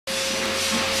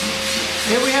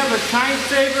Here we have a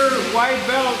Timesaver wide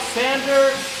belt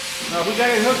sander. We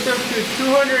got it hooked up to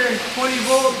 220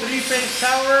 volt 3-phase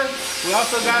power. We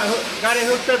also got it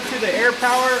hooked up to the air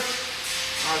power.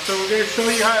 So we're going to show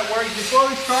you how it works. Before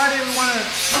we start it, we want to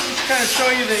just kind of show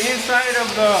you the inside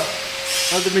of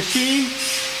the machine.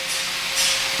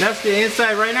 That's the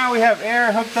inside. Right now we have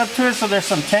air hooked up to it, so there's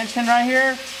some tension right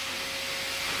here.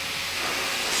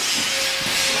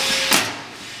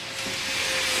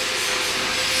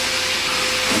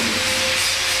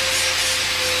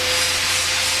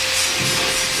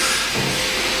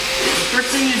 First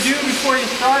thing you do before you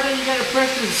start it, you gotta press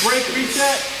this brake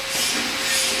reset.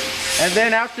 And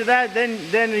then after that, then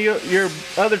your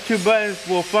other two buttons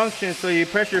will function. So you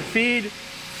press your feed,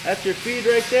 that's your feed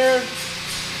right there.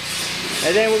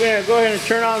 And then we're gonna go ahead and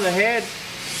turn on the head.